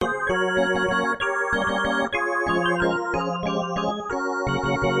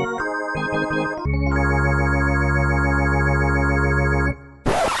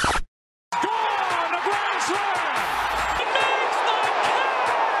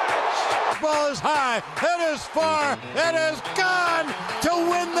fastball is high. It is far. It is gone to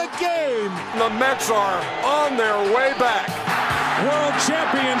win the game. The Mets are on their way back. World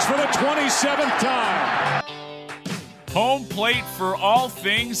champions for the 27th time. Home plate for all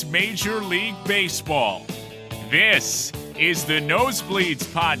things Major League Baseball. This is the Nosebleeds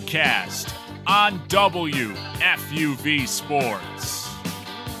Podcast on WFUV Sports.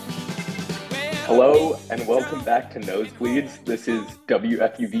 Hello and welcome back to Nosebleeds. This is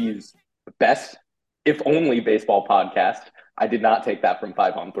WFUV's best, if only, baseball podcast. I did not take that from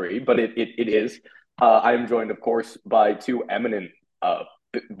 5 on 3, but it is. I am joined, of course, by two eminent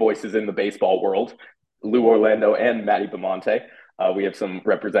voices in the baseball world, Lou Orlando and Maddie Bimonte. We have some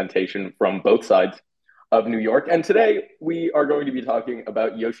representation from both sides of New York. And today we are going to be talking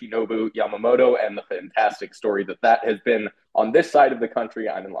about Yoshinobu Yamamoto and the fantastic story that has been on this side of the country.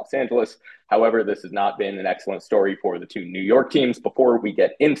 I'm in Los Angeles. However, this has not been an excellent story for the two New York teams. Before we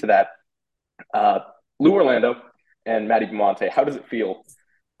get into that, Lou Orlando and Maddie Bimonte, how does it feel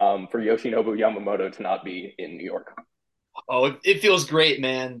for Yoshinobu Yamamoto to not be in New York? Oh, it feels great,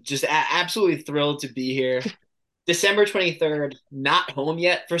 man. Just absolutely thrilled to be here. December 23rd, not home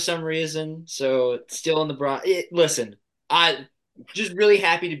yet for some reason, so still in the Bronx. Listen, I just really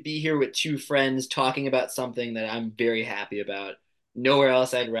happy to be here with two friends talking about something that I'm very happy about. Nowhere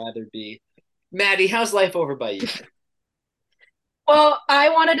else I'd rather be. Maddie, how's life over by you? Well, I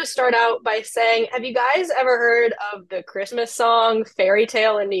wanted to start out by saying, have you guys ever heard of the Christmas song Fairy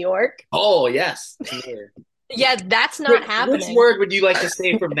Tale in New York? Oh, yes. Yeah, that's not happening. Which word would you like to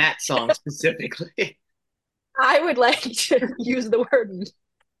say for Matt's song specifically? I would like to use the word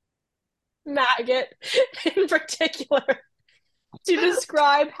maggot in particular to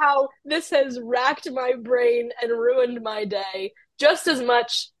describe how this has racked my brain and ruined my day just as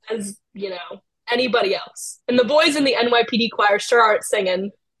much as, anybody else. And the boys in the NYPD choir sure aren't singing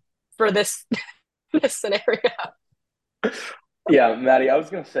for this scenario. Yeah, Maddie, I was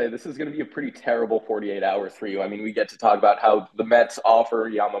going to say this is going to be a pretty terrible 48 hours for you. I mean, we get to talk about how the Mets offer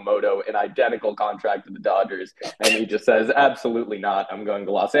Yamamoto an identical contract to the Dodgers, and he just says, absolutely not, I'm going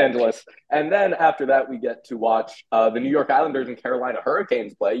to Los Angeles. And then after that, we get to watch the New York Islanders and Carolina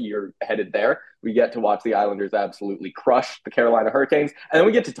Hurricanes play. You're headed there. We get to watch the Islanders absolutely crush the Carolina Hurricanes, and then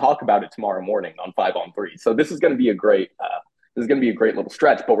we get to talk about it tomorrow morning on 5 on 3. So this is going to be a great little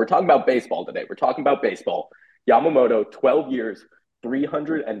stretch, but we're talking about baseball today. We're talking about baseball. Yamamoto, 12 years,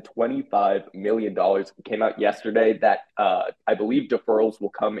 $325 million came out yesterday that I believe deferrals will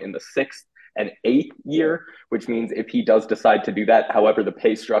come in the 6th and 8th year, which means if he does decide to do that, however, the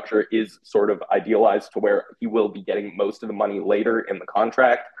pay structure is sort of idealized to where he will be getting most of the money later in the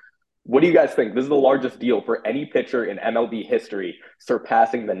contract. What do you guys think? This is the largest deal for any pitcher in MLB history,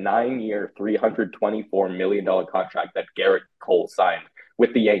 surpassing the 9-year, $324 million contract that Garrett Cole signed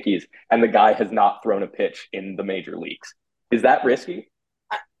with the Yankees, and the guy has not thrown a pitch in the major leagues. Is that risky?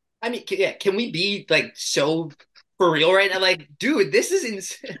 I mean, yeah, can we be so for real right now? Dude, this is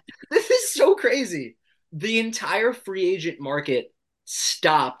insane. This is so crazy. The entire free agent market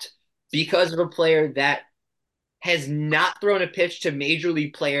stopped because of a player that has not thrown a pitch to major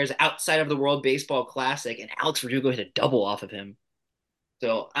league players outside of the World Baseball Classic, and Alex Verdugo hit a double off of him.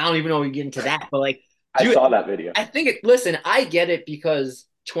 So I don't even know if we get into that, but dude, I saw that video. I think listen, I get it because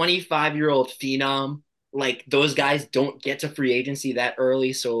 25-year-old phenom, those guys don't get to free agency that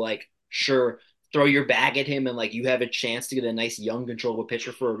early. So sure, throw your bag at him and you have a chance to get a nice young controllable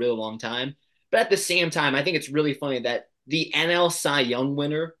pitcher for a really long time. But at the same time, I think it's really funny that the NL Cy Young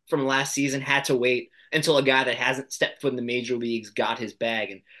winner from last season had to wait until a guy that hasn't stepped foot in the major leagues got his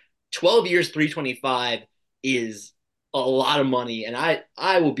bag. And 12 years, 325 is a lot of money. And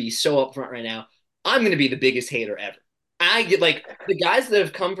I will be so upfront right now. I'm going to be the biggest hater ever. I get the guys that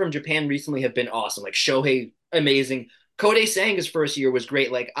have come from Japan recently have been awesome. Shohei, amazing. Kodai Senga's first year was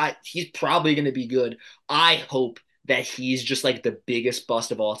great. He's probably going to be good. I hope that he's just the biggest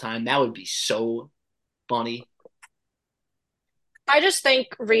bust of all time. That would be so funny. I just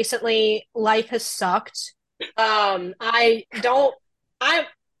think recently life has sucked. It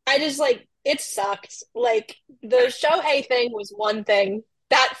sucked. The Shohei thing was one thing.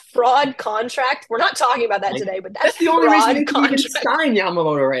 That fraud contract, we're not talking about that today, but that's the only reason you can even sign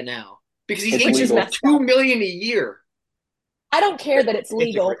Yamamoto right now, because he's making $2 million a year. I don't care that it's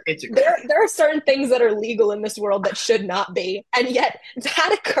legal. There are certain things that are legal in this world that should not be, and yet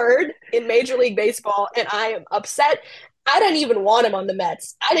that occurred in Major League Baseball, and I am upset. I didn't even want him on the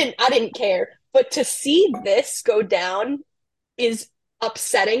Mets. I didn't care, but to see this go down is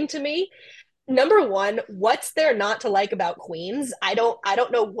upsetting to me. Number one, what's there not to like about Queens? I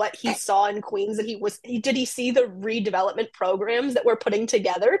don't know what he saw in Queens that did he see the redevelopment programs that we're putting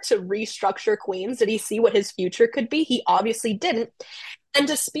together to restructure Queens? Did he see what his future could be? He obviously didn't. And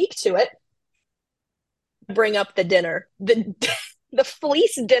to speak to it, bring up the dinner, the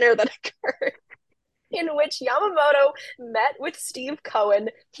fleece dinner that occurred in which Yamamoto met with Steve Cohen.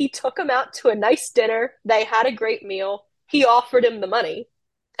 He took him out to a nice dinner. They had a great meal. He offered him the money.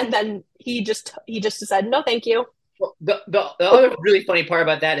 And then he just said, no, thank you. Well, the other really funny part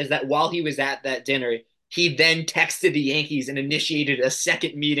about that is that while he was at that dinner, he then texted the Yankees and initiated a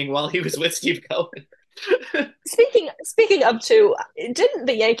second meeting while he was with Steve Cohen. Speaking of too, didn't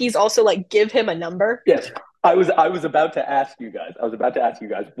the Yankees also like give him a number? Yes. I was about to ask you guys.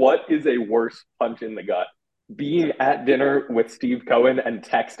 What is a worse punch in the gut? Being at dinner with Steve Cohen and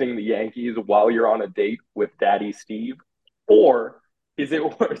texting the Yankees while you're on a date with Daddy Steve? Or is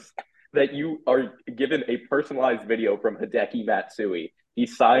it worse that you are given a personalized video from Hideki Matsui? He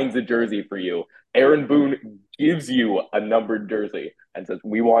signs a jersey for you. Aaron Boone gives you a numbered jersey and says,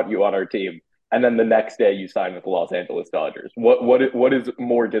 "We want you on our team." And then the next day you sign with the Los Angeles Dodgers. What is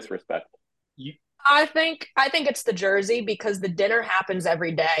more disrespectful? I think it's the jersey because the dinner happens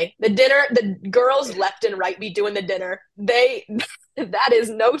every day. The girls left and right be doing the dinner. That is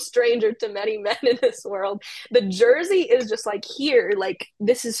no stranger to many men in this world. The jersey is just like, here, like,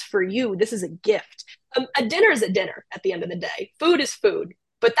 this is for you. This is a gift. A dinner is a dinner at the end of the day. Food is food.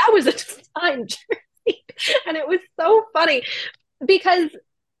 But that was a signed jersey. And it was so funny because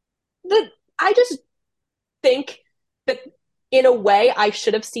I just think that in a way, I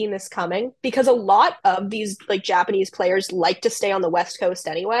should have seen this coming because a lot of these like Japanese players like to stay on the West Coast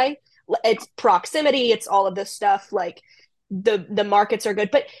anyway. It's proximity, it's all of this stuff. Like the markets are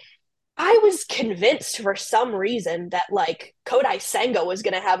good, but I was convinced for some reason that like Kodai Senga was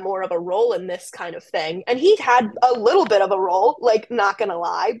going to have more of a role in this kind of thing, and he had a little bit of a role. Like, not gonna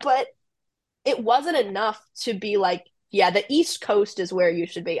lie, but it wasn't enough to be like, yeah, the East Coast is where you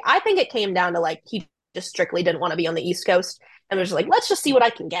should be. I think it came down to like he just strictly didn't want to be on the East Coast. And was like, let's just see what I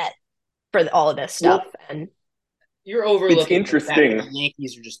can get for all of this stuff. Well, and you're overlooking interesting. The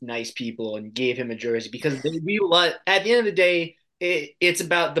Yankees are just nice people and gave him a jersey because at the end of the day, it's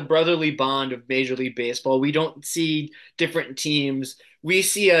about the brotherly bond of Major League Baseball. We don't see different teams. We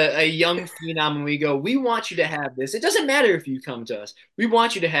see a young phenom and we go, we want you to have this. It doesn't matter if you come to us. We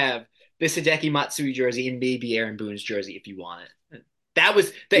want you to have this Hideki Matsui jersey and maybe Aaron Boone's jersey if you want it. That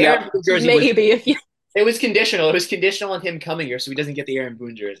was the Aaron Boone jersey. Maybe if you. It was conditional. It was conditional on him coming here, so he doesn't get the Aaron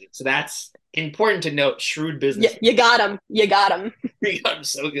Boone jersey. So that's important to note. Shrewd business. You got him. You got him. We got him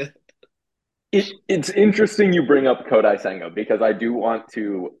so good. It's interesting you bring up Kodai Senga because I do want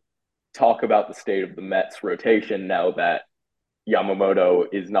to talk about the state of the Mets rotation now that Yamamoto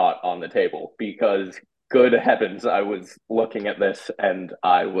is not on the table. Because good heavens, I was looking at this and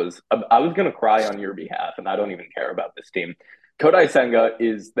I was going to cry on your behalf, and I don't even care about this team. Kodai Senga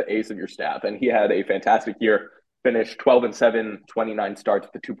is the ace of your staff, and he had a fantastic year. Finished 12-7, 29 starts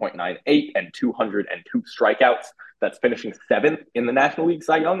with a 2.98 and 202 strikeouts. That's finishing 7th in the National League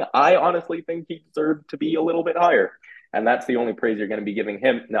Cy Young. I honestly think he deserved to be a little bit higher, and that's the only praise you're going to be giving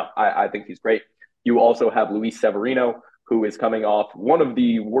him. No, I think he's great. You also have Luis Severino, who is coming off one of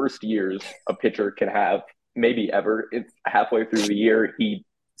the worst years a pitcher can have, maybe ever. It's halfway through the year. He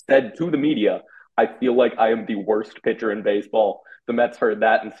said to the media, I feel like I am the worst pitcher in baseball. The Mets heard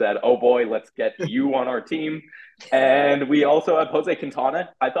that and said, oh boy, let's get you on our team. And we also have Jose Quintana.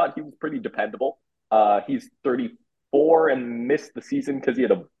 I thought he was pretty dependable. He's 34 and missed the season because he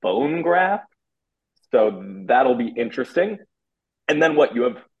had a bone graft. So that'll be interesting. And then what you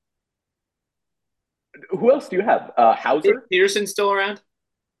have? Who else do you have? Hauser? Is Peterson still around?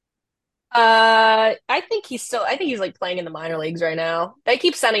 I think he's like playing in the minor leagues right now. They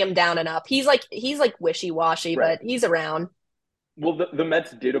keep sending him down and up. He's like wishy-washy, right. But he's around. Well, the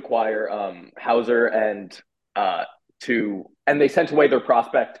Mets did acquire Hauser and they sent away their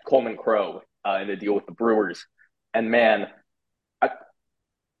prospect Coleman Crowe in a deal with the Brewers. And man,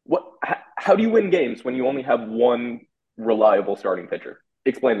 how do you win games when you only have one reliable starting pitcher?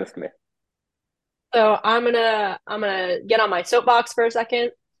 Explain this to me. So I'm gonna get on my soapbox for a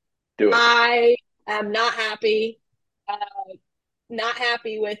second. Do it. I am not happy. Not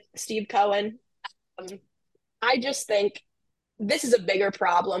happy with Steve Cohen. I just think this is a bigger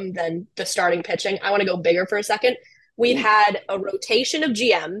problem than the starting pitching. I want to go bigger for a second. We've had a rotation of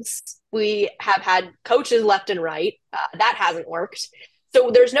GMs. We have had coaches left and right. That hasn't worked. So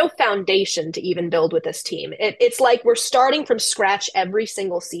there's no foundation to even build with this team. It's like we're starting from scratch every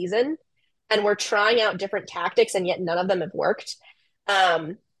single season, and we're trying out different tactics, and yet none of them have worked.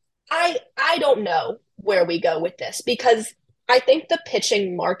 I don't know where we go with this because I think the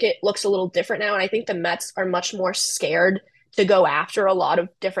pitching market looks a little different now, and I think the Mets are much more scared to go after a lot of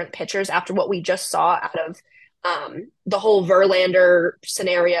different pitchers after what we just saw out of the whole Verlander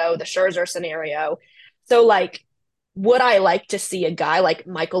scenario, the Scherzer scenario. So, like, would I like to see a guy like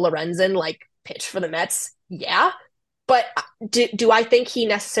Michael Lorenzen like pitch for the Mets? Yeah, but do I think he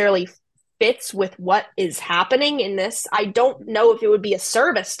necessarily fits with what is happening in this? I don't know if it would be a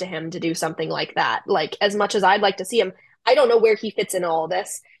service to him to do something like that. Like, as much as I'd like to see him, I don't know where he fits in all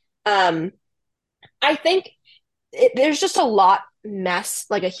this. Um, I think there's just a lot mess,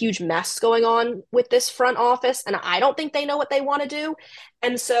 like a huge mess going on with this front office, and I don't think they know what they want to do.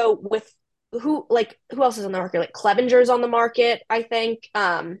 And so with who else is on the market? Like Clevenger's on the market, I think.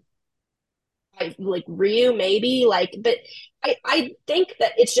 Like Ryu maybe but I think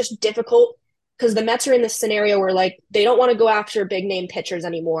that it's just difficult because the Mets are in this scenario where like they don't want to go after big name pitchers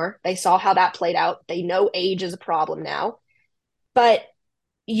anymore. They saw how that played out. They know age is a problem now. But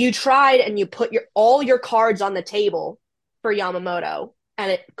you tried and you put all your cards on the table for Yamamoto and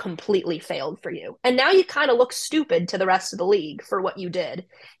it completely failed for you. And now you kind of look stupid to the rest of the league for what you did.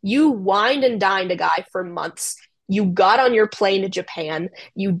 You wined and dined a guy for months. You got on your plane to Japan.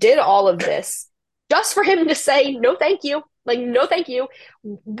 You did all of this just for him to say, no, thank you. Like, no, thank you.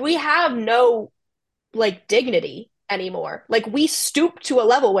 We have no like dignity anymore. Like, we stooped to a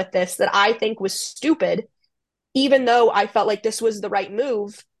level with this that I think was stupid, even though I felt like this was the right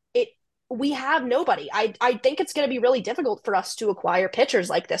move. We have nobody. I think it's going to be really difficult for us to acquire pitchers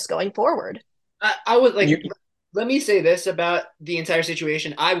like this going forward. I would like. Let me say this about the entire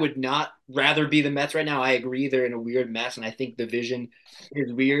situation. I would not rather be the Mets right now. I agree they're in a weird mess, and I think the vision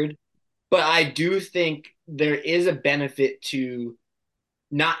is weird. But I do think there is a benefit to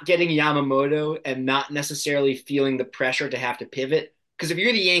not getting Yamamoto and not necessarily feeling the pressure to have to pivot. Because if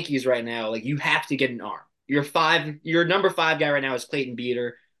you're the Yankees right now, like you have to get an arm. Your number 5 guy right now is Clayton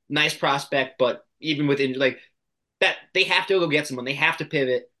Beeter. Nice prospect, but even within like that, they have to go get someone. They have to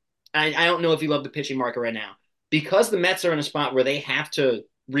pivot. I don't know if you love the pitching market right now because the Mets are in a spot where they have to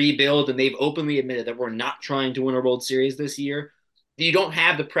rebuild, and they've openly admitted that we're not trying to win a World Series this year. You don't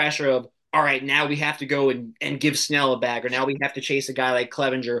have the pressure of, all right, now we have to go and give Snell a bag, or now we have to chase a guy like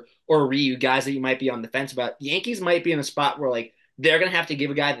Clevenger or Ryu, guys that you might be on the fence about. The Yankees might be in a spot where like they're going to have to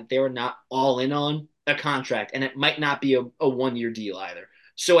give a guy that they were not all in on a contract, and it might not be a 1-year deal either.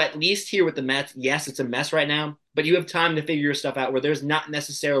 So at least here with the Mets, yes, it's a mess right now, but you have time to figure your stuff out where there's not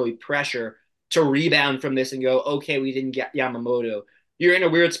necessarily pressure to rebound from this and go, okay, we didn't get Yamamoto. You're in a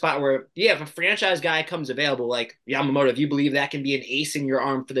weird spot where, yeah, if a franchise guy comes available, like Yamamoto, if you believe that can be an ace in your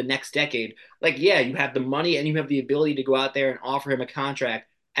arm for the next decade, like, yeah, you have the money and you have the ability to go out there and offer him a contract,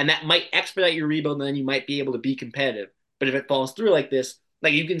 and that might expedite your rebuild, and then you might be able to be competitive. But if it falls through like this,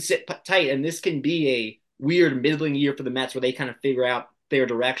 like you can sit tight, and this can be a weird middling year for the Mets where they kind of figure out their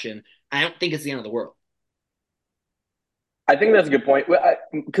direction. I don't think it's the end of the world. I think that's a good point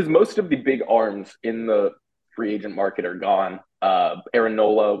because most of the big arms in the free agent market are gone. Aaron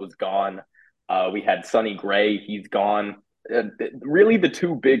Nola was gone. We had Sonny Gray. He's gone. Really, the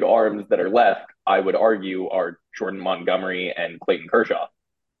 2 big arms that are left, I would argue, are Jordan Montgomery and Clayton Kershaw.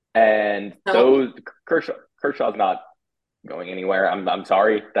 And Kershaw's not going anywhere. I'm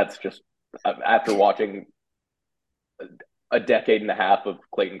sorry. That's just after watching a decade and a half of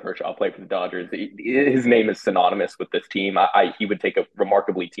Clayton Kershaw play for the Dodgers. His name is synonymous with this team. He would take a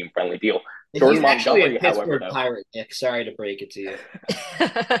remarkably team-friendly deal. Jordan Montgomery, however, pirate, Nick. Sorry to break it to you.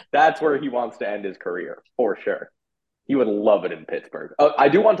 That's where he wants to end his career, for sure. He would love it in Pittsburgh. I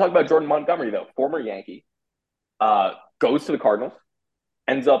do want to talk about Jordan Montgomery, though. Former Yankee. Goes to the Cardinals.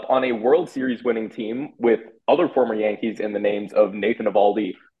 Ends up on a World Series winning team with other former Yankees in the names of Nathan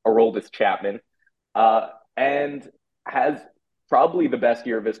Eovaldi, Aroldis Chapman. And has probably the best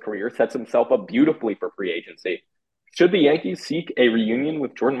year of his career, sets himself up beautifully for free agency. Should the Yankees seek a reunion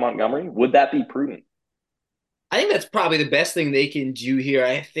with Jordan Montgomery? Would that be prudent? I think that's probably the best thing they can do here.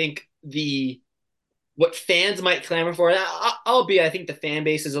 I think what fans might clamor for, albeit I think the fan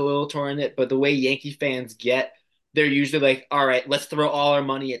base is a little torn in it, but the way Yankee fans get, they're usually like, all right, let's throw all our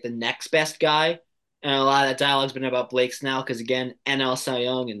money at the next best guy. And a lot of that dialogue's been about Blake Snell because, again, NL Cy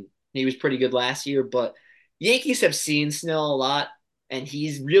Young, and he was pretty good last year, but Yankees have seen Snell a lot, and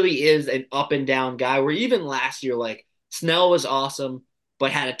he really is an up and down guy. Where even last year, like Snell was awesome,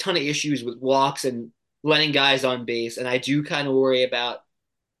 but had a ton of issues with walks and letting guys on base. And I do kind of worry about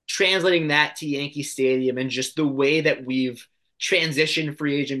translating that to Yankee Stadium and just the way that we've transitioned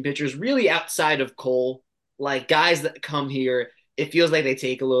free agent pitchers, really outside of Cole. Like guys that come here, it feels like they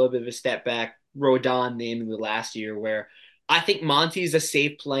take a little bit of a step back. Rodon namely last year, where I think Monty's a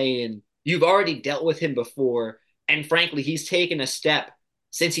safe play, and you've already dealt with him before. And frankly, he's taken a step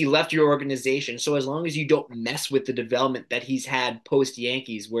since he left your organization. So as long as you don't mess with the development that he's had post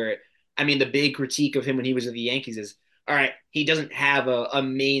Yankees, where I mean, the big critique of him when he was at the Yankees is, all right, he doesn't have a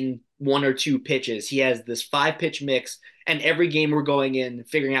main one or two pitches. He has this 5-pitch mix, and every game we're going in,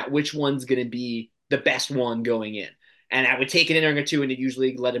 figuring out which one's going to be the best one going in. And I would take an inning or two, and it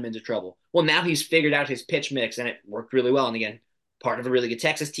usually let him into trouble. Well, now he's figured out his pitch mix, and it worked really well. And again, part of a really good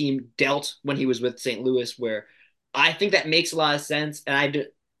Texas team, dealt when he was with St. Louis, where I think that makes a lot of sense. And I think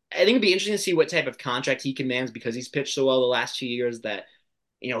it'd be interesting to see what type of contract he commands because he's pitched so well the last 2 years that,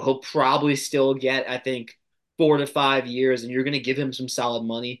 he'll probably still get, I think, 4 to 5 years, and you're going to give him some solid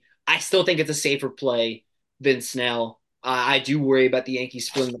money. I still think it's a safer play than Snell. I do worry about the Yankees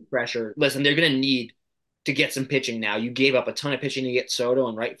feeling the pressure. Listen, they're going to need to get some pitching now. You gave up a ton of pitching to get Soto,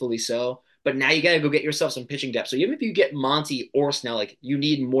 and rightfully so. But now you got to go get yourself some pitching depth. So even if you get Monty or Snell, like you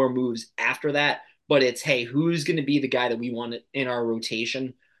need more moves after that. But it's, hey, who's going to be the guy that we want in our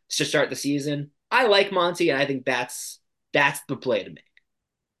rotation to start the season? I like Monty, and I think that's the play to make.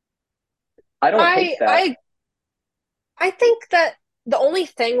 I don't hate that. I think that the only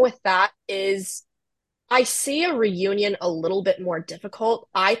thing with that is I see a reunion a little bit more difficult.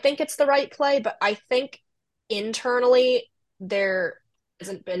 I think it's the right play, but I think internally there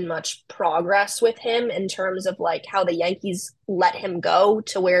hasn't been much progress with him in terms of like how the Yankees let him go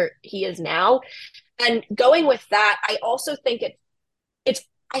to where he is now. And going with that, I also think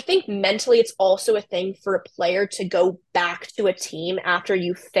I think mentally it's also a thing for a player to go back to a team after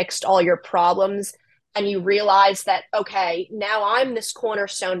you fixed all your problems and you realize that, okay, now I'm this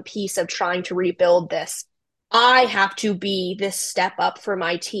cornerstone piece of trying to rebuild this. I have to be this step up for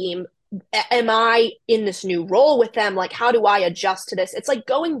my team. Am I in this new role with them? Like, how do I adjust to this? It's like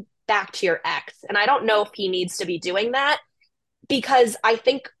going back to your ex. And I don't know if he needs to be doing that because I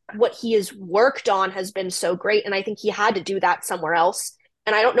think what he has worked on has been so great. And I think he had to do that somewhere else.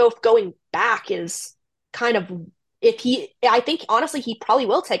 And I don't know if going back is kind of, I think honestly, he probably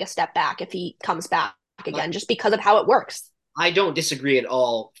will take a step back if he comes back again, just because of how it works. I don't disagree at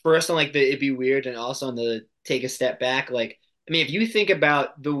all. First, on like the it'd be weird, and also on the take a step back. Like, I mean, if you think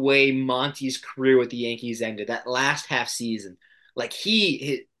about the way Monty's career with the Yankees ended, that last half season, like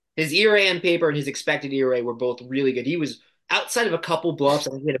his ERA on paper and his expected ERA were both really good. He was outside of a couple blowups.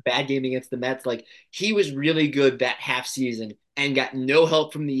 I think he had a bad game against the Mets. Like he was really good that half season and got no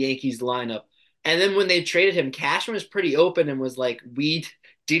help from the Yankees lineup. And then when they traded him, Cashman was pretty open and was like, we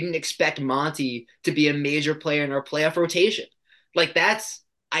didn't expect Monty to be a major player in our playoff rotation. Like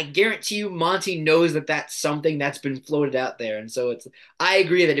I guarantee you Monty knows that that's something that's been floated out there. And so I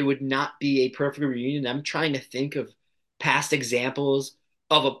agree that it would not be a perfect reunion. I'm trying to think of past examples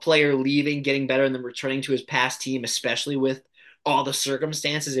of a player leaving, getting better, and then returning to his past team, especially with all the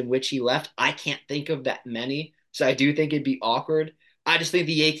circumstances in which he left. I can't think of that many. So I do think it'd be awkward. I just think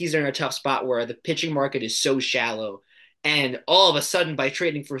the Yankees are in a tough spot where the pitching market is so shallow. And all of a sudden, by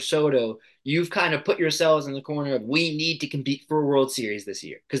trading for Soto, you've kind of put yourselves in the corner of we need to compete for a World Series this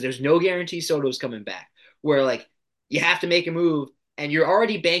year because there's no guarantee Soto's coming back. Where like you have to make a move, and you're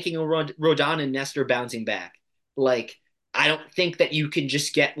already banking on Rodon and Nestor bouncing back. Like I don't think that you can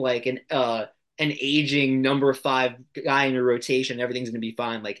just get like an aging number 5 guy in your rotation. Everything's going to be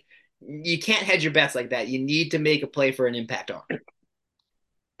fine. Like you can't hedge your bets like that. You need to make a play for an impact arm.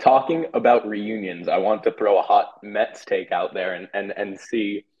 Talking about reunions, I want to throw a hot Mets take out there and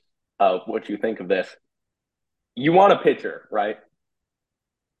see what you think of this. You want a pitcher, right?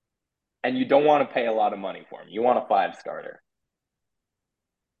 And you don't want to pay a lot of money for him. You want a 5-starter.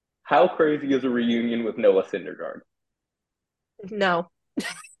 How crazy is a reunion with Noah Syndergaard? No.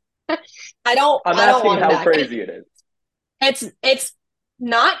 I don't asking want how crazy it is. It's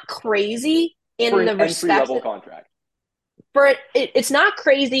not crazy in for the an respect entry-level contract. It's not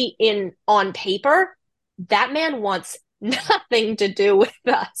crazy on paper. That man wants nothing to do with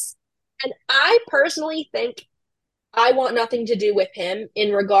us. And I personally think I want nothing to do with him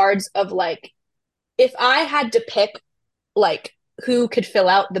in regards of like if I had to pick like who could fill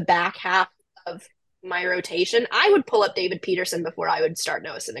out the back half of my rotation, I would pull up David Peterson before I would start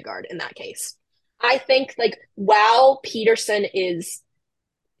Noah Syndergaard in that case. I think like while Peterson is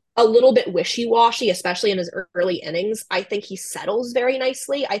a little bit wishy-washy, especially in his early innings, I think he settles very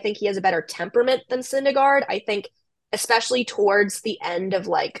nicely. I think he has a better temperament than Syndergaard. I think especially towards the end of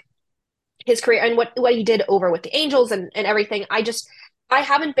like his career and what he did over with the Angels and everything, I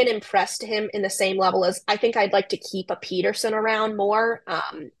haven't been impressed to him in the same level as I think I'd like to keep a Peterson around more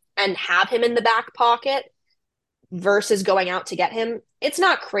and have him in the back pocket versus going out to get him. It's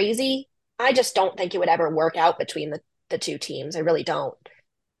not crazy. I just don't think it would ever work out between the two teams. I really don't.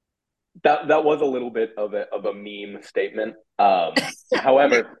 That was a little bit of a meme statement.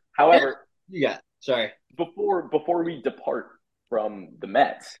 However, Yeah, sorry. before we depart from the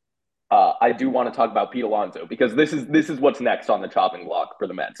Mets, I do want to talk about Pete Alonso because this is what's next on the chopping block for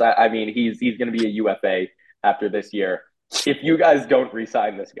the Mets. I mean, he's going to be a UFA after this year. If you guys don't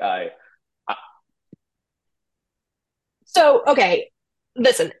re-sign this guy, So, okay,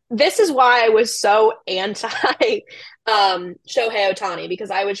 listen, this is why I was so anti Shohei Ohtani,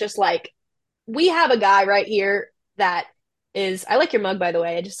 because I was just like, we have a guy right here that is, I like your mug, by the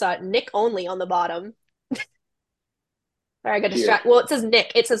way. I just saw it, Nick only on the bottom. Sorry, I got distracted. Well, it says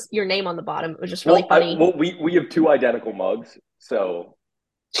Nick. It says your name on the bottom. It was just really funny. We have two identical mugs, so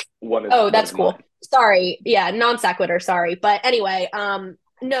one is. Oh, that's cool. Mine. Sorry. Yeah, non sequitur. Sorry. But anyway,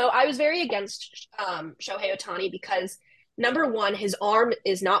 no, I was very against Shohei Ohtani because number one, his arm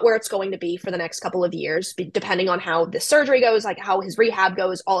is not where it's going to be for the next couple of years, depending on how the surgery goes, like how his rehab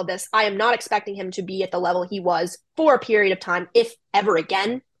goes, all of this. I am not expecting him to be at the level he was for a period of time, if ever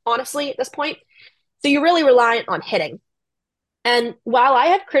again, honestly, at this point. So you're really reliant on hitting. And while I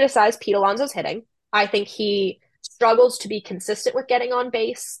have criticized Pete Alonso's hitting, I think he struggles to be consistent with getting on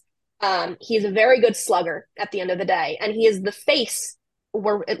base. He's a very good slugger at the end of the day, and he is the face,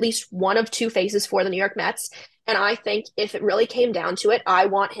 or at least one of two faces for the New York Mets. And I think if it really came down to it, I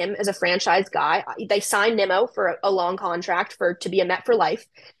want him as a franchise guy. They signed Nimmo for a long contract to be a Met for life.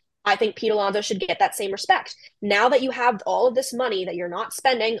 I think Pete Alonso should get that same respect. Now that you have all of this money that you're not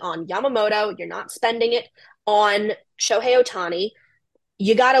spending on Yamamoto, you're not spending it on Shohei Ohtani,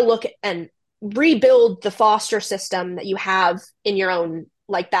 you got to look and rebuild the foster system that you have in your own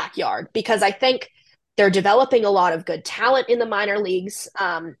backyard, because I think they're developing a lot of good talent in the minor leagues.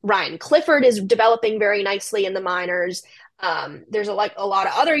 Ryan Clifford is developing very nicely in the minors. There's a lot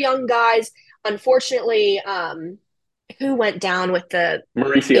of other young guys. Unfortunately, who went down with the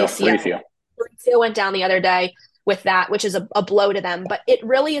Mauricio. Mauricio went down the other day with that, which is a blow to them. But it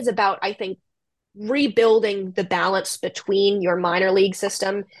really is about, I think, rebuilding the balance between your minor league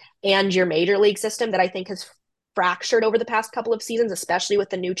system and your major league system that I think has fractured over the past couple of seasons, especially with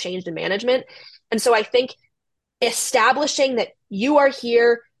the new change in management. And so I think establishing that you are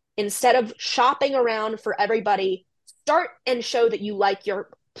here, instead of shopping around for everybody, start and show that you like your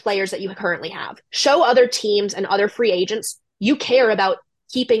players that you currently have. Show other teams and other free agents you care about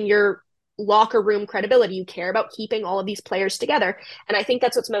keeping your locker room credibility. You care about keeping all of these players together. And I think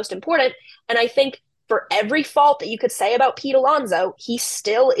that's what's most important. And I think for every fault that you could say about Pete Alonso, he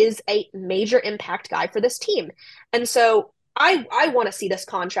still is a major impact guy for this team. And so I want to see this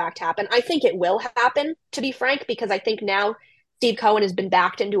contract happen. I think it will happen, to be frank, because I think now Steve Cohen has been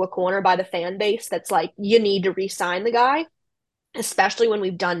backed into a corner by the fan base that's like, you need to re-sign the guy, especially when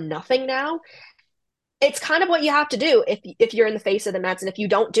we've done nothing now. It's kind of what you have to do if you're in the face of the Mets. And if you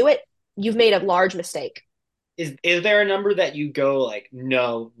don't do it, you've made a large mistake. Is there a number that you go like,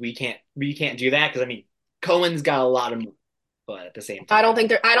 no, we can't do that? Because I mean, Cohen's got a lot of money, but at the same time, I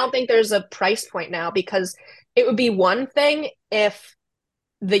don't think there's a price point now, because it would be one thing if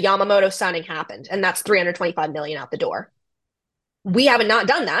the Yamamoto signing happened, and that's $325 million out the door. We haven't not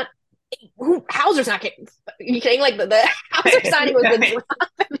done that. Hauser's not getting. Are you kidding? Like the Hauser signing was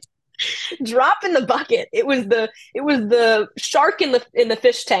the drop in the bucket. It was the shark in the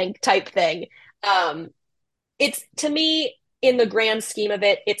fish tank type thing. It's, to me, in the grand scheme of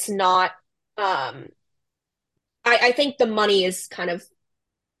it, it's not. I think the money is kind of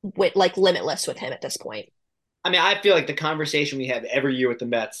limitless with him at this point. I mean, I feel like the conversation we have every year with the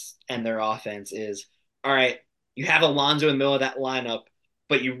Mets and their offense is, all right, you have Alonso in the middle of that lineup,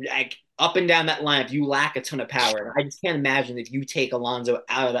 but you up and down that lineup, you lack a ton of power. I just can't imagine if you take Alonso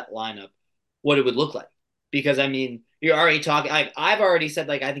out of that lineup, what it would look like. Because, I mean, you're already talking. I've already said,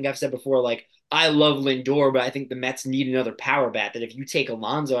 I think I've said before, I love Lindor, but I think the Mets need another power bat. That if you take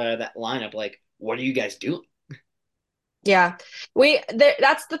Alonso out of that lineup, what are you guys doing? Yeah,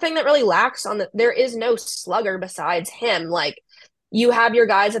 that's the thing that really lacks there is no slugger besides him. You have your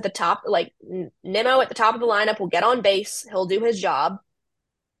guys at the top, Nimmo at the top of the lineup will get on base. He'll do his job.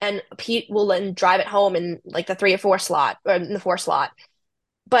 And Pete will then drive it home in the 3 or 4 slot, or in the 4 slot.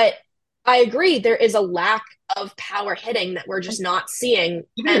 But I agree, there is a lack of power hitting that we're just not seeing.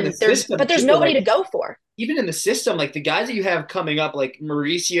 And there's nobody to go for. Even in the system, the guys that you have coming up,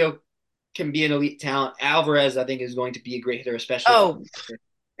 Mauricio can be an elite talent. Alvarez, I think, is going to be a great hitter, especially.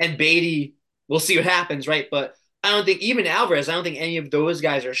 And Beatty, we'll see what happens, right? But I don't think even Alvarez, I don't think any of those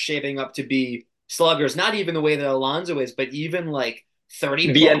guys are shaping up to be sluggers. Not even the way that Alonso is, but even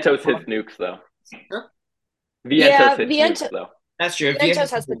 30. Vientos hits nukes, though. Huh? Vientos hits nukes, though. That's true.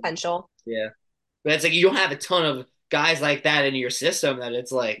 Vientos has potential. Yeah. But it's you don't have a ton of guys like that in your system that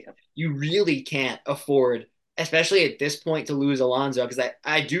it's like you really can't afford, especially at this point, to lose Alonso, because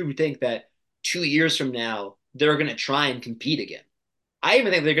I do think that 2 years from now they're going to try and compete again. I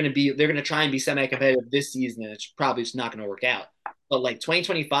even think they're going to try and be semi-competitive this season, and it's probably just not going to work out. But like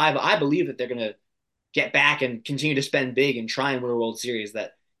 2025, I believe that they're going to get back and continue to spend big and try and win a World Series.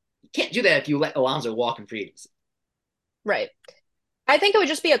 That you can't do that if you let Alonso walk in free agency. Right. I think it would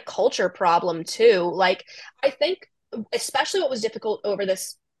just be a culture problem too. Like, I think especially what was difficult over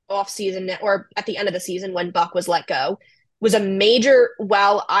this off season or at the end of the season when Buck was let go was a major,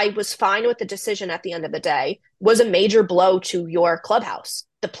 while I was fine with the decision at the end of the day, was a major blow to your clubhouse.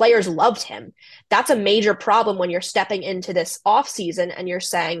 The players loved him. That's a major problem when you're stepping into this off season and you're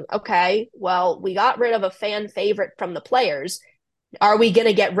saying, okay, well, we got rid of a fan favorite from the players. Are we going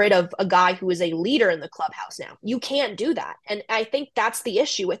to get rid of a guy who is a leader in the clubhouse now? You can't do that. And I think that's the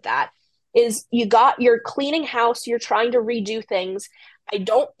issue with that is you're cleaning house, you're trying to redo things. I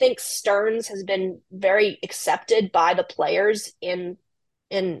don't think Stearns has been very accepted by the players in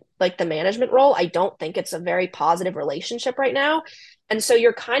like the management role. I don't think it's a very positive relationship right now. And so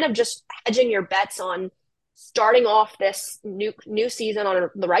you're kind of just hedging your bets on starting off this new season on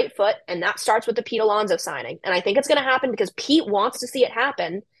the right foot, and that starts with the Pete Alonso signing. And I think it's going to happen because Pete wants to see it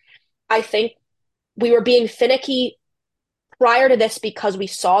happen. I think we were being finicky prior to this because we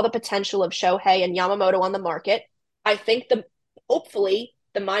saw the potential of Shohei and Yamamoto on the market. I think hopefully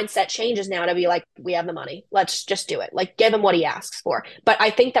the mindset changes now to be like, we have the money. Let's just do it. Like, give him what he asks for. But I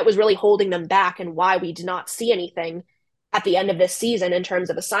think that was really holding them back and why we did not see anything at the end of this season in terms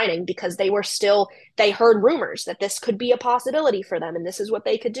of a signing, because they heard rumors that this could be a possibility for them and this is what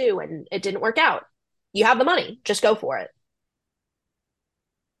they could do, and it didn't work out. You have the money, just go for it.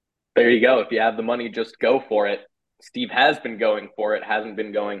 There you go. If you have the money, just go for it. Steve has been going for it, hasn't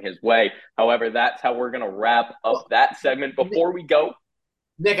been going his way. However, that's how we're going to wrap up that segment. Before we go,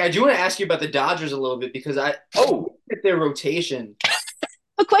 Nick, I do want to ask you about the Dodgers a little bit because at their rotation.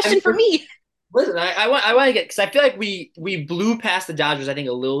 A question for me. Listen, I want to get, because I feel like we blew past the Dodgers, I think,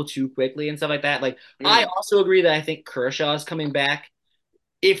 a little too quickly and stuff like that. Like, I also agree that I think Kershaw is coming back.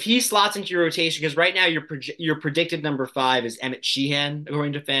 If he slots into your rotation, because right now your predicted number 5 is Emmett Sheehan,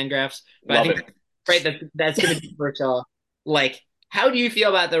 according to Fangraphs. But I think that's going to be Kershaw. Like, how do you feel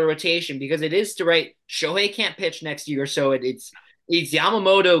about the rotation? Because it is Shohei can't pitch next year, so it's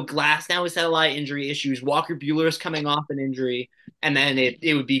Yamamoto. Glass now has had a lot of injury issues. Walker Buehler is coming off an injury. And then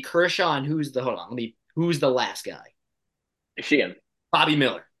it would be Kershaw and who's the last guy? Sheehan. Bobby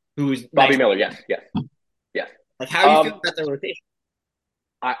Miller. Bobby Miller, yes. Like, how do you feel about the rotation?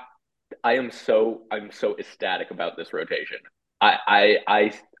 I'm so ecstatic about this rotation.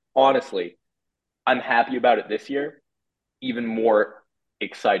 I honestly, I'm happy about it this year, even more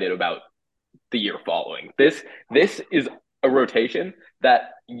excited about the year following. This is a rotation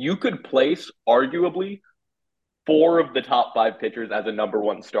that you could place arguably 4 of the top 5 pitchers as a number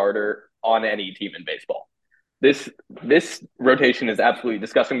 1 starter on any team in baseball. This rotation is absolutely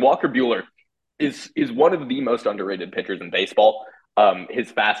disgusting. Walker Buehler is one of the most underrated pitchers in baseball.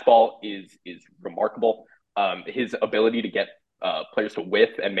 His fastball is remarkable. His ability to get players to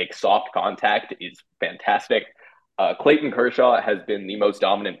whiff and make soft contact is fantastic. Clayton Kershaw has been the most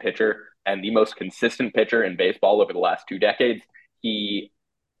dominant pitcher and the most consistent pitcher in baseball over the last 2 decades.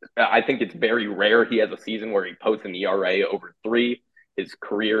 I think it's very rare he has a season where he posts an ERA over 3. His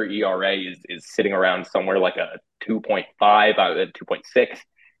career ERA is sitting around somewhere like a 2.5, 2.6.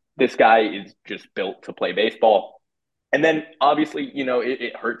 This guy is just built to play baseball. And then obviously,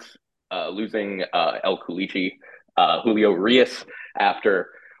 it hurts losing El Culichi, Julio Urias after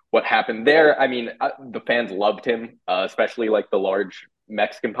what happened there. I mean, the fans loved him, especially like the large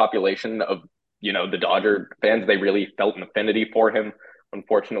Mexican population of, the Dodger fans. They really felt an affinity for him.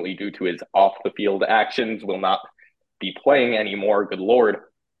 Unfortunately, due to his off-the-field actions, will not be playing anymore. Good Lord.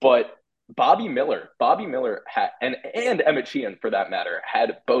 But Bobby Miller and Emmett Sheehan, for that matter,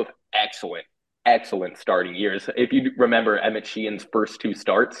 had both excellent starting years. If you remember Emmett Sheehan's first 2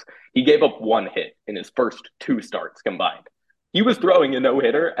 starts, he gave up 1 hit in his first 2 starts combined. He was throwing a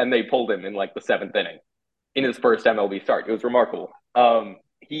no-hitter, and they pulled him in like the 7th inning in his first MLB start. It was remarkable.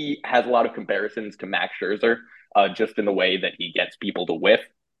 He has a lot of comparisons to Max Scherzer, just in the way that he gets people to whiff.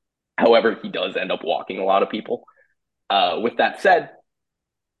 However, he does end up walking a lot of people. With that said,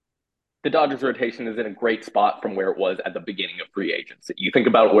 the Dodgers rotation is in a great spot from where it was at the beginning of free agency. You think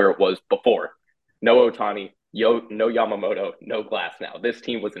about where it was before. No Ohtani, no Yamamoto, no Glass now. This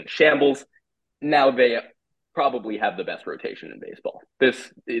team was in shambles. Now they probably have the best rotation in baseball.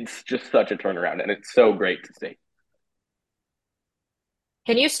 It's just such a turnaround, and it's so great to see.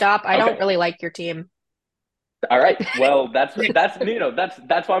 Can you stop? I don't really like your team. All right. Well, that's why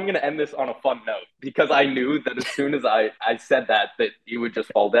I'm going to end this on a fun note, because I knew that as soon as I said that you would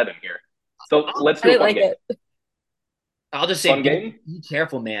just fall dead in here. So let's I do a didn't fun like game. it. I'll just say Fun game? be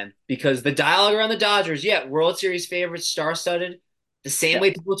careful, man, because the dialogue around the Dodgers, yeah, World Series favorites, star-studded. The same Yeah.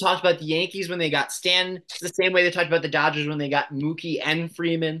 way people talked about the Yankees when they got Stanton, it's the same way they talked about the Dodgers when they got Mookie and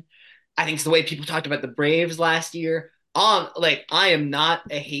Freeman. I think it's the way people talked about the Braves last year. Like I am not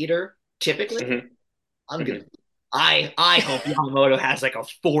a hater typically. Mm-hmm. I'm gonna. I hope Yamamoto has like a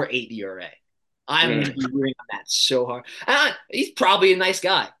 4.8 ERA. I'm gonna be rooting on that so hard. He's probably a nice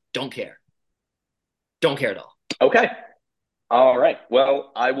guy. Don't care. Don't care at all. Okay. All right.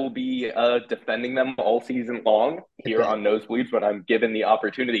 Well, I will be defending them all season long here on Nosebleeds when I'm given the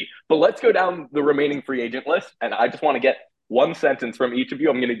opportunity. But let's go down the remaining free agent list, and I just want to get one sentence from each of you.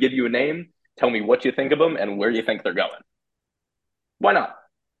 I'm going to give you a name. Tell me what you think of them and where you think they're going. Why not?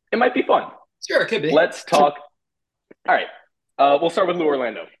 It might be fun. Sure, it could be. Let's talk. All right. We'll start with Lou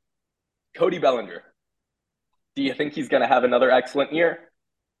Orlando. Cody Bellinger. Do you think he's going to have another excellent year?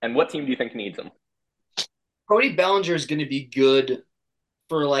 And what team do you think needs him? Cody Bellinger is going to be good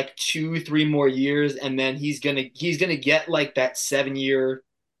for like 2-3 more years, and then he's gonna get like that 7-year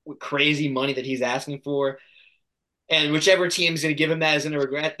crazy money that he's asking for. And whichever team's going to give him that is going to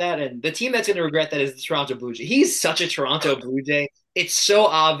regret that. And the team that's going to regret that is the Toronto Blue Jays. He's such a Toronto Blue Jay. It's so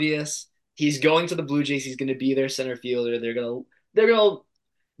obvious. He's going to the Blue Jays. He's going to be their center fielder. They're going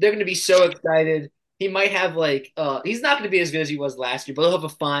to be so excited. He might have like he's not going to be as good as he was last year, but he'll have a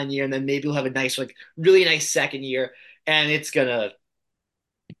fine year, and then maybe he'll have a nice, like really nice second year, and it's gonna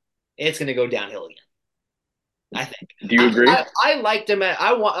go downhill again. I think. Do you agree? I liked him.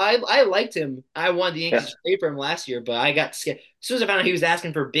 I liked him. I wanted the Yankees to trade for him last year, but I got scared. As soon as I found out he was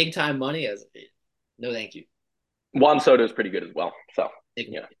asking for big time money, I was like, no, thank you. Juan Soto is pretty good as well. So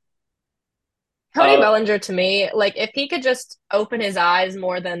yeah. Cody Bellinger, to me, like if he could just open his eyes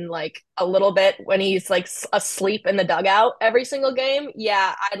more than like a little bit when he's like asleep in the dugout every single game,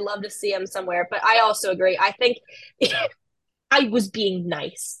 yeah, I'd love to see him somewhere. But I also agree. I think I was being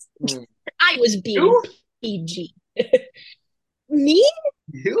nice. I was being PG. Me?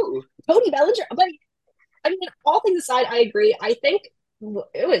 Who? Cody Bellinger. But I mean, all things aside, I agree. I think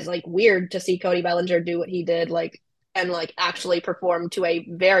it was like weird to see Cody Bellinger do what he did, like and like actually perform to a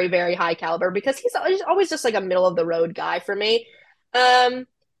very, very high caliber, because he's always just like a middle of the road guy for me. I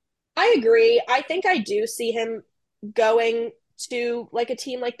agree. I think I do see him going to like a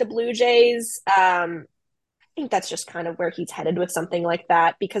team like the Blue Jays. I think that's just kind of where he's headed with something like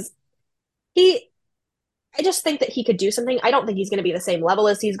that, because I just think that he could do something. I don't think he's going to be the same level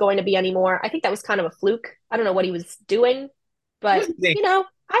as he's going to be anymore. I think that was kind of a fluke. I don't know what he was doing, but I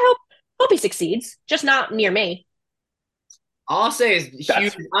hope he succeeds, just not near me. All I'll say is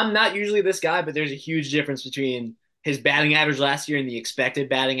huge. I'm not usually this guy, but there's a huge difference between his batting average last year and the expected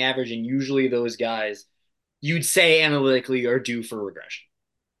batting average, and usually those guys, you'd say analytically, are due for regression.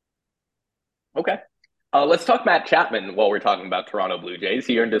 Okay. Let's talk Matt Chapman while we're talking about Toronto Blue Jays.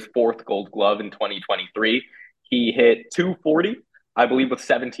 He earned his 4th Gold Glove in 2023. He hit .240, I believe, with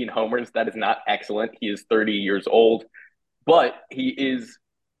 17 homers. That is not excellent. He is 30 years old, but he is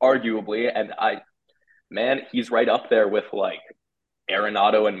arguably, he's right up there with like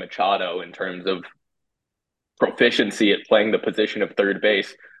Arenado and Machado in terms of proficiency at playing the position of third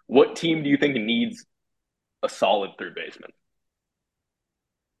base. What team do you think needs a solid third baseman?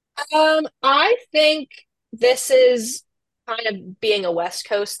 I think this is kind of being a West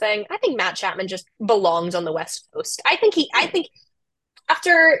Coast thing. I think Matt Chapman just belongs on the West Coast. I think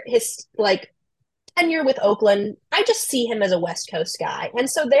after his like tenure with Oakland, I just see him as a West Coast guy. And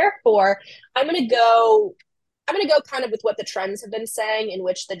so therefore, I'm going to go kind of with what the trends have been saying, in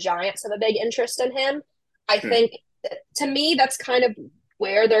which the Giants have a big interest in him. I think to me that's kind of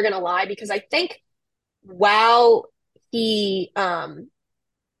where they're going to lie, because I think while he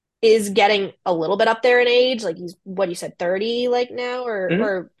is getting a little bit up there in age, like he's what you said 30 like now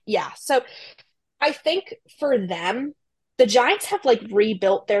or yeah. So I think for them, the Giants have like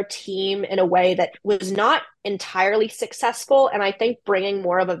rebuilt their team in a way that was not entirely successful, and I think bringing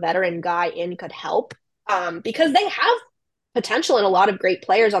more of a veteran guy in could help, because they have potential and a lot of great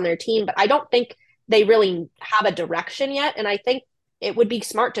players on their team, but I don't think they really have a direction yet, and I think it would be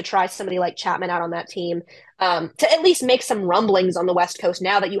smart to try somebody like Chapman out on that team, to at least make some rumblings on the West Coast.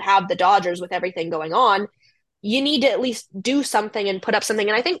 Now that you have the Dodgers with everything going on, you need to at least do something and put up something,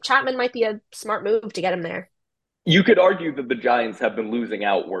 and I think Chapman might be a smart move to get him there. You could argue that the Giants have been losing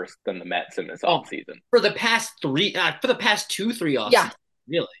out worse than the Mets in this offseason. For the past 2-3 offseasons. Yeah.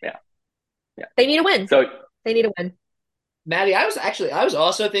 Really? Yeah. They need a win. So they need a win. Maddie, I was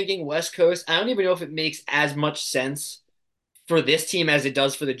also thinking West Coast. I don't even know if it makes as much sense for this team as it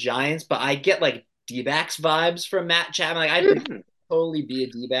does for the Giants, but I get like D-backs vibes from Matt Chapman. Like I'd totally be a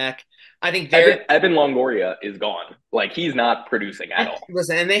D-back. I think Evan Longoria is gone. Like he's not producing at all.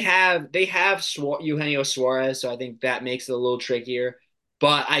 listen, and they have Eugenio Suarez, so I think that makes it a little trickier.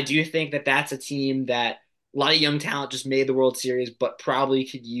 But I do think that that's a team that a lot of young talent just made the World Series, but probably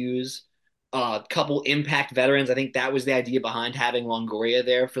could use a couple impact veterans. I think that was the idea behind having Longoria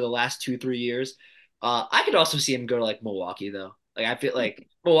there for the last 2, 3 years. I could also see him go to like Milwaukee though. Like I feel like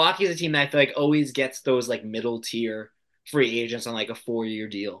Milwaukee's a team that I feel like always gets those like middle tier free agents on like a 4 year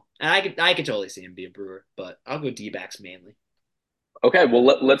deal. And I could totally see him be a Brewer, but I'll go D-backs mainly. Okay, well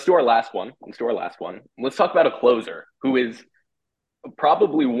let's do our last one. Let's talk about a closer who is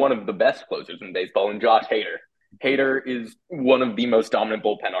probably one of the best closers in baseball, and Josh Hader. Hader is one of the most dominant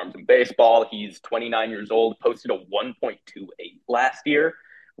bullpen arms in baseball. He's 29 years old, posted a 1.28 last year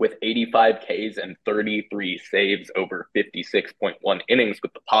with 85 Ks and 33 saves over 56.1 innings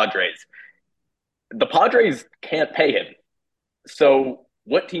with the Padres. The Padres can't pay him. So,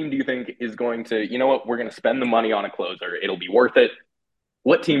 what team do you think is going to, you know what, we're going to spend the money on a closer? It'll be worth it.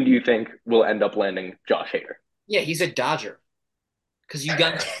 What team do you think will end up landing Josh Hader? Yeah, he's a Dodger because you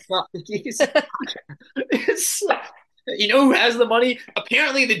got it's, you know who has the money?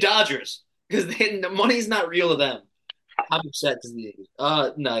 Apparently the Dodgers because the money's not real to them. I'm upset to the Yankees.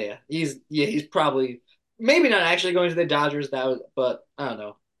 No, he's probably maybe not actually going to the Dodgers. But I don't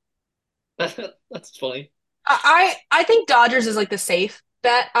know. That's funny. I think Dodgers is like the safe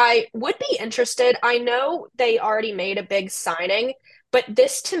bet. I would be interested. I know they already made a big signing, but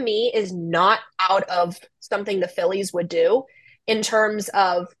this to me is not out of something the Phillies would do in terms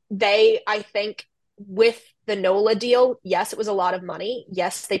of I think with the Nola deal, yes, it was a lot of money.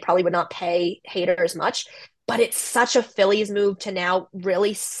 Yes, they probably would not pay Hader as much, but it's such a Phillies move to now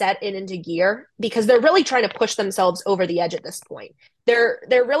really set it into gear because they're really trying to push themselves over the edge at this point. They're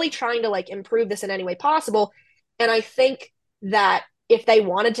really trying to like improve this in any way possible. And I think that if they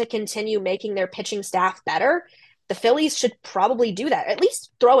wanted to continue making their pitching staff better, the Phillies should probably do that. At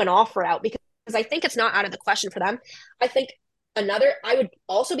least throw an offer out because I think it's not out of the question for them. I think I would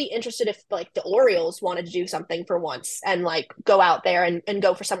also be interested if like the Orioles wanted to do something for once and like go out there and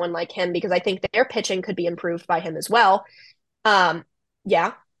go for someone like him because I think their pitching could be improved by him as well. Yeah.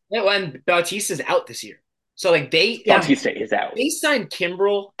 Yeah, and Bautista's out this year. So like Bautista is out. They signed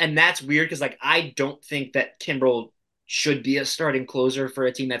Kimbrel, and that's weird because like I don't think that Kimbrel should be a starting closer for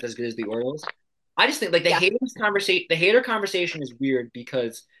a team that's as good as the Orioles. I just think like the Hater conversation is weird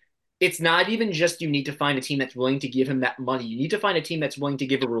because it's not even just you need to find a team that's willing to give him that money. You need to find a team that's willing to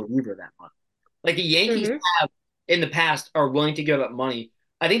give a reliever that money. Like the Yankees have in the past are willing to give up money.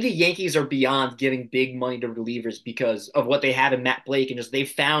 I think the Yankees are beyond giving big money to relievers because of what they have in Matt Blake and just they've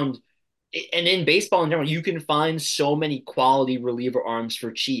found and in baseball in general, you can find so many quality reliever arms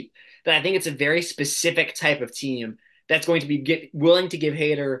for cheap that I think it's a very specific type of team that's going to be willing to give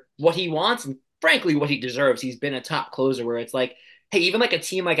Hader what he wants and frankly what he deserves. He's been a top closer where it's like, hey, even like a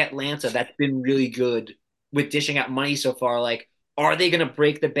team like Atlanta that's been really good with dishing out money so far, like, are they going to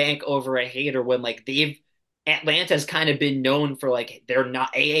break the bank over a Hader when like Atlanta's kind of been known for like they're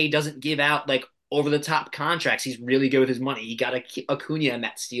not AA doesn't give out like over the top contracts. He's really good with his money. He got Acuna in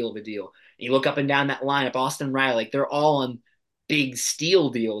that steal of a deal. And you look up and down that lineup, Austin Riley, like they're all on big steal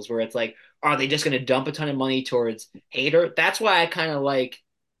deals where it's like, are they just going to dump a ton of money towards Hader? That's why I kind of like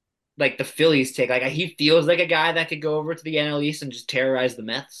the Phillies take. Like he feels like a guy that could go over to the NL East and just terrorize the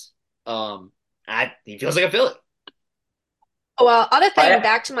Mets. He feels like a Philly. Well, other thing,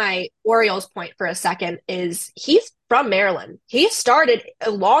 back to my Orioles point for a second, is he's from Maryland. He started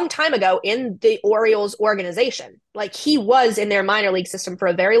a long time ago in the Orioles organization. Like he was in their minor league system for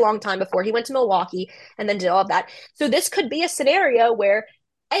a very long time before he went to Milwaukee and then did all of that. So this could be a scenario where,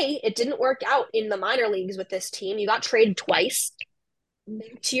 hey, it didn't work out in the minor leagues with this team. You got traded twice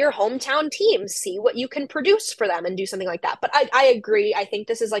to your hometown team, see what you can produce for them and do something like that. But I agree. I think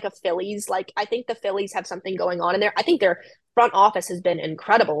this is like a Phillies. Like I think the Phillies have something going on in there. I think their front office has been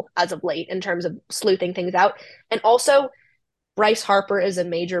incredible as of late in terms of sleuthing things out. And also, Bryce Harper is a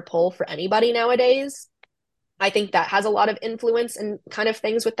major pull for anybody nowadays. I think that has a lot of influence and kind of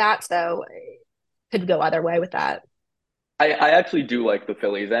things with that. So could go either way with that. I actually do like the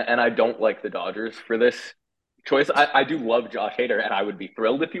Phillies, and I don't like the Dodgers for this choice. I do love Josh Hader, and I would be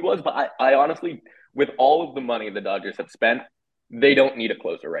thrilled if he was, but I honestly, with all of the money the Dodgers have spent, they don't need a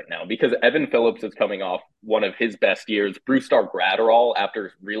closer right now because Evan Phillips is coming off one of his best years. Brusdar Graterol,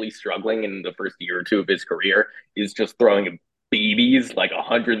 after really struggling in the first year or two of his career, is just throwing BBs like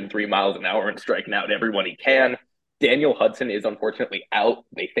 103 miles an hour and striking out everyone he can. Daniel Hudson is unfortunately out.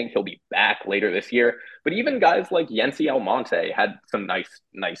 They think he'll be back later this year. But even guys like Yency Almonte had some nice,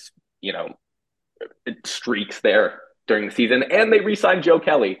 streaks there during the season. And they re-signed Joe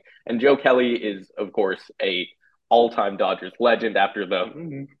Kelly. And Joe Kelly is, of course, a all-time Dodgers legend after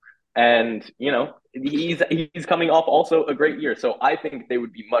the and he's coming off also a great year. So I think they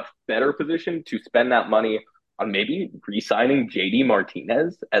would be much better positioned to spend that money on maybe re-signing JD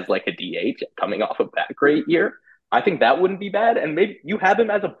Martinez as like a DH coming off of that great year. I think that wouldn't be bad. And maybe you have him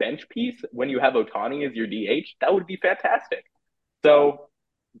as a bench piece when you have Ohtani as your DH. That would be fantastic. So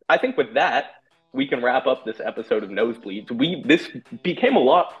I think with that, we can wrap up this episode of Nosebleeds. This became a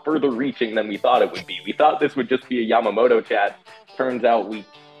lot further reaching than we thought it would be. We thought this would just be a Yamamoto chat. Turns out we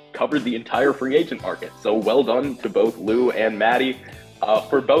covered the entire free agent market. So well done to both Lou and Maddie.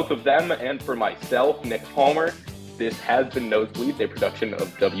 For both of them and for myself, Nick Palmer, this has been Nosebleeds, a production of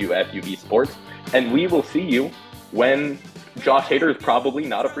WFUV Sports. And we will see you when Josh Hader is probably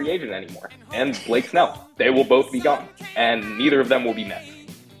not a free agent anymore. And Blake Snell. They will both be gone. And neither of them will be Mets.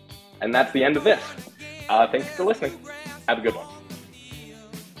 And that's the end of this. Thanks for listening. Have a good one.